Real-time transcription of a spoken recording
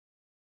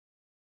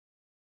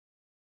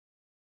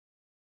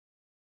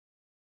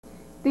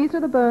These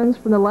are the bones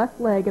from the left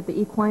leg of the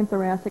equine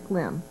thoracic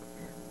limb.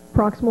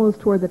 Proximal is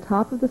toward the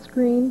top of the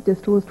screen,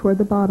 distal is toward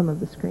the bottom of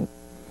the screen.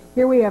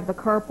 Here we have the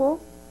carpal,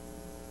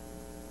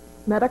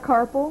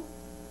 metacarpal,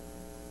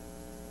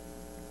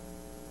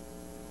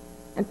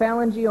 and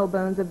phalangeal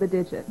bones of the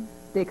digit.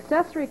 The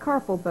accessory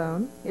carpal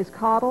bone is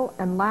caudal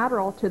and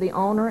lateral to the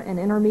ulnar and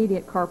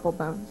intermediate carpal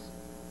bones.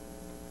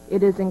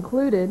 It is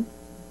included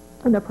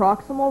in the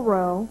proximal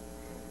row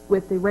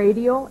with the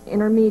radial,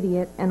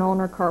 intermediate, and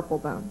ulnar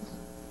carpal bones.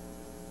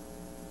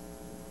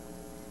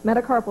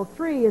 Metacarpal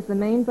 3 is the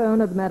main bone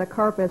of the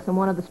metacarpus and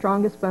one of the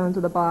strongest bones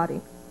of the body.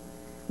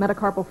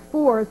 Metacarpal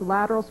 4 is the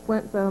lateral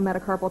splint bone.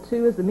 Metacarpal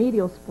 2 is the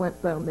medial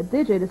splint bone. The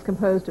digit is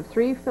composed of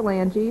 3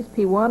 phalanges.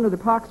 P1 are the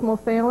proximal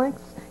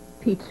phalanx,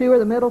 P2 are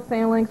the middle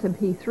phalanx, and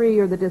P3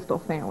 are the distal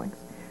phalanx.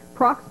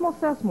 Proximal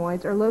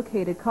sesamoids are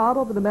located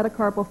caudal to the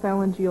metacarpal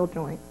phalangeal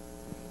joint.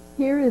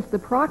 Here is the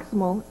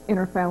proximal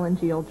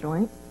interphalangeal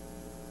joint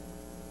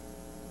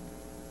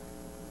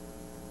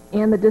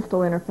and the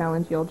distal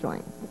interphalangeal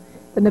joint.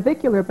 The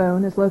navicular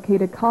bone is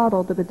located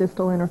caudal to the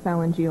distal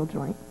interphalangeal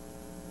joint.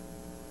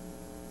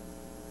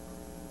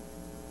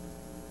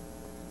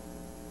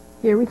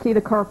 Here we see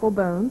the carpal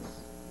bones.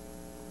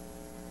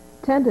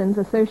 Tendons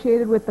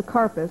associated with the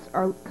carpus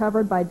are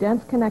covered by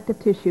dense connective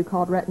tissue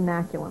called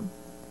retinaculum.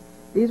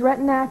 These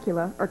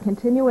retinacula are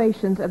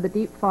continuations of the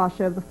deep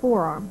fascia of the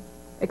forearm.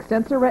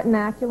 Extensor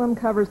retinaculum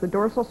covers the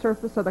dorsal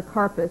surface of the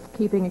carpus,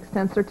 keeping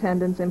extensor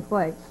tendons in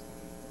place.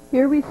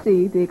 Here we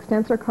see the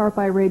extensor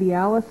carpi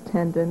radialis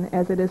tendon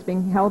as it is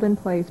being held in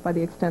place by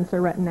the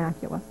extensor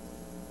retinacula.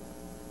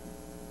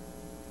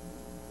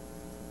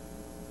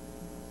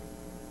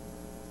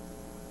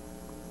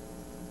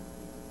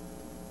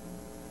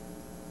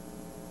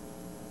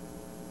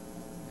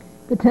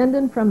 The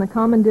tendon from the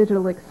common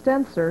digital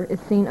extensor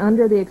is seen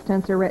under the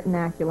extensor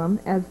retinaculum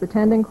as the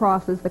tendon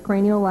crosses the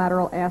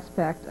craniolateral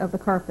aspect of the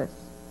carpus.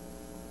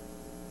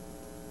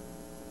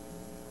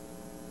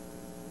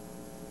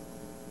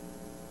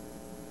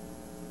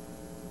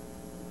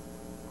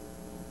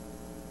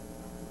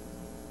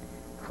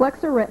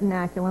 Flexor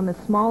retinaculum is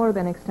smaller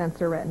than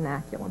extensor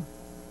retinaculum.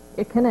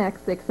 It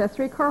connects the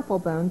accessory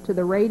carpal bone to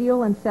the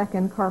radial and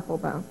second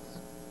carpal bones.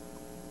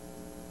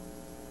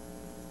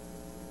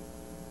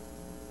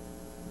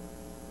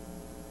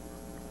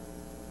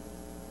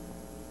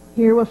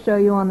 Here we'll show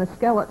you on the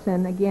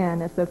skeleton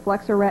again as the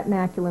flexor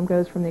retinaculum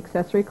goes from the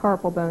accessory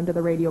carpal bone to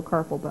the radial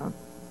carpal bone.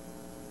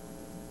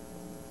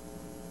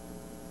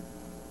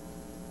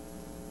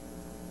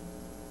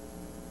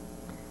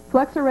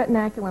 Flexor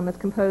retinaculum is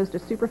composed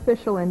of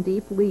superficial and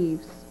deep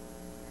leaves.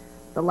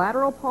 The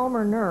lateral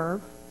palmar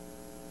nerve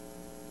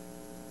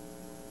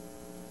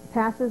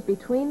passes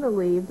between the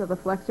leaves of the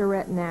flexor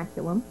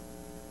retinaculum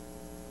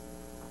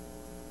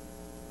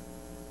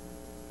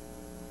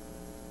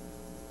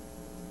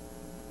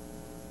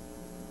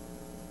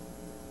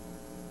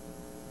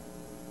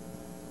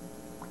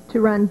to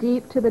run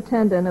deep to the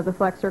tendon of the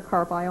flexor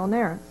carpi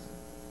ulnaris.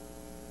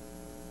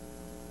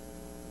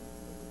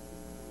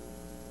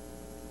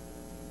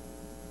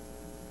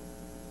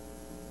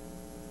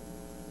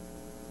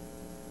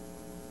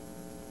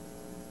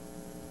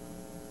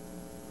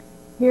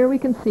 Here we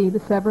can see the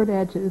severed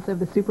edges of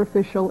the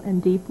superficial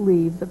and deep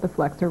leaves of the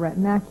flexor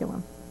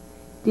retinaculum.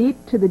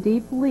 Deep to the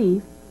deep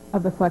leaf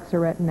of the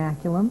flexor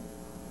retinaculum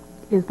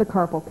is the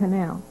carpal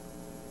canal.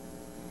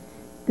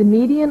 The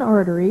median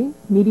artery,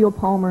 medial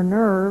palmar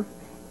nerve,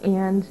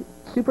 and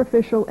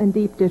superficial and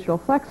deep digital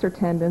flexor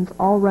tendons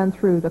all run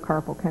through the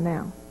carpal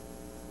canal.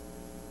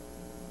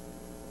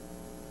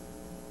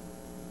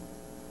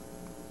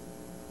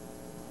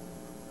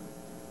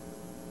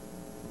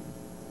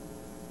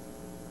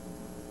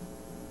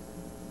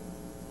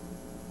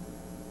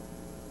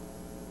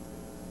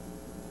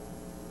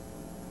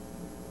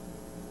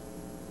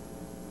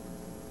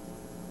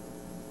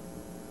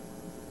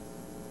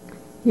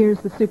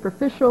 Here's the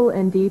superficial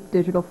and deep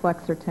digital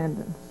flexor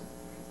tendons.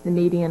 The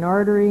median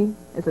artery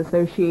is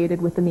associated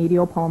with the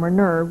medial palmar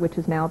nerve, which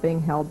is now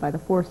being held by the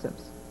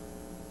forceps.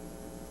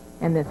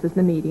 And this is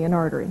the median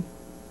artery.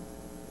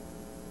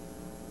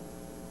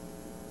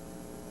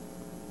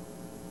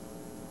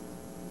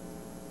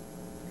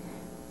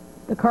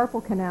 The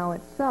carpal canal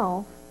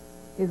itself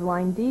is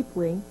lined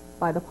deeply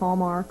by the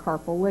palmar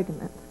carpal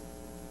ligament.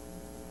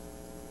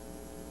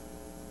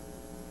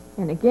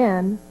 And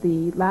again,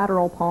 the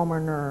lateral palmar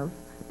nerve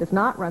does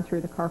not run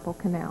through the carpal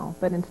canal,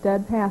 but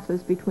instead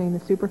passes between the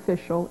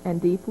superficial and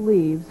deep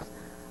leaves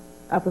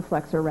of the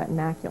flexor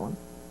retinaculum.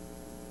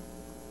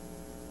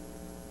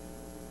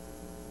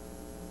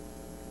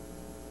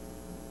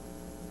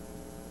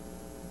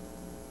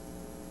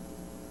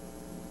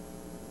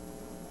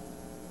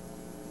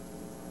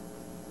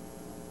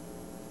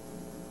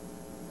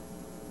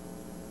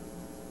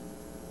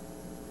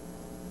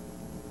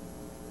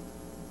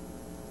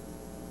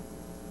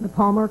 The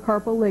palmar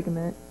carpal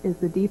ligament is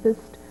the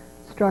deepest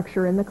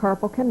structure in the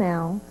carpal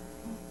canal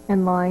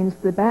and lines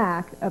the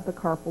back of the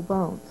carpal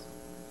bones.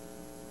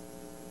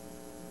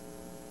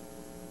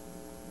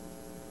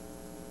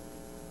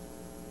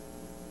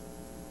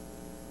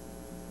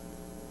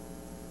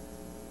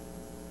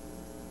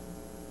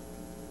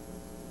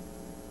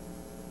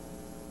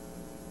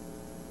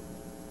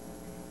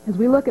 As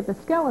we look at the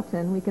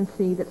skeleton, we can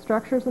see that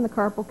structures in the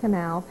carpal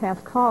canal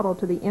pass caudal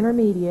to the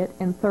intermediate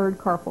and third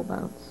carpal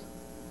bones.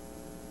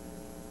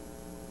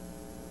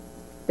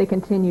 They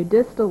continue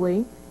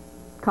distally,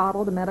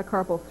 caudal to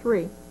metacarpal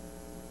 3.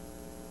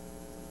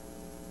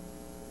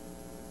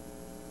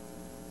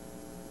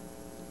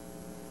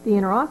 The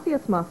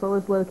interosseous muscle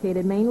is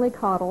located mainly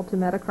caudal to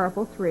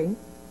metacarpal 3.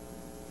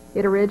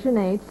 It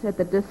originates at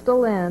the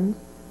distal end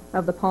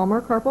of the palmar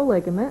carpal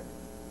ligament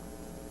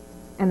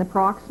and the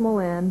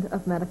proximal end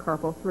of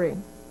metacarpal 3.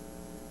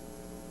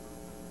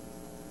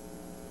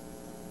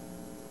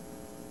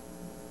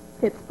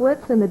 It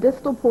splits in the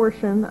distal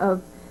portion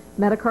of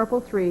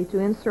metacarpal 3 to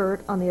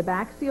insert on the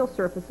abaxial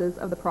surfaces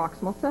of the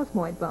proximal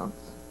sesamoid bones.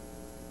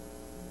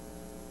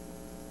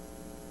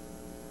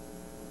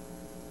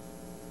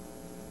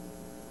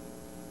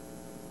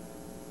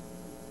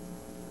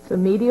 So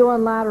medial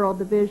and lateral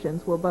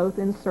divisions will both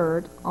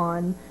insert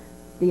on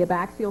the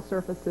abaxial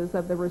surfaces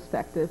of the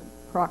respective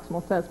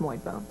proximal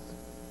sesamoid bones.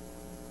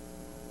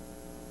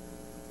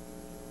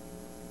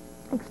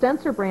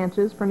 Extensor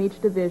branches from each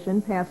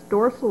division pass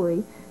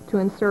dorsally to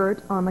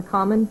insert on the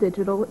common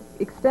digital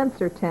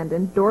extensor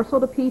tendon dorsal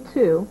to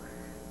P2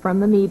 from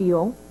the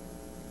medial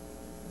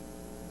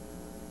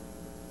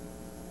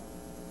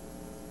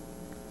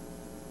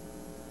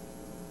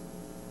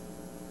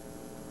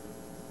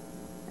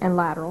and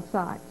lateral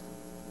sides.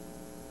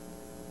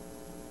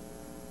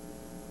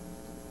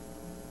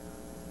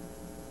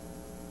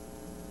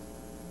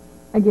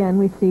 Again,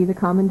 we see the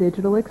common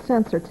digital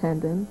extensor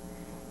tendon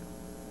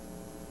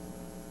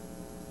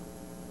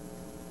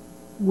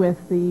with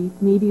the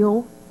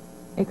medial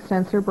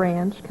extensor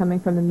branch coming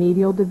from the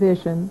medial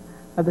division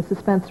of the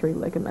suspensory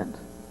ligament,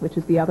 which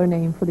is the other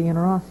name for the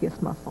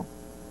interosseous muscle.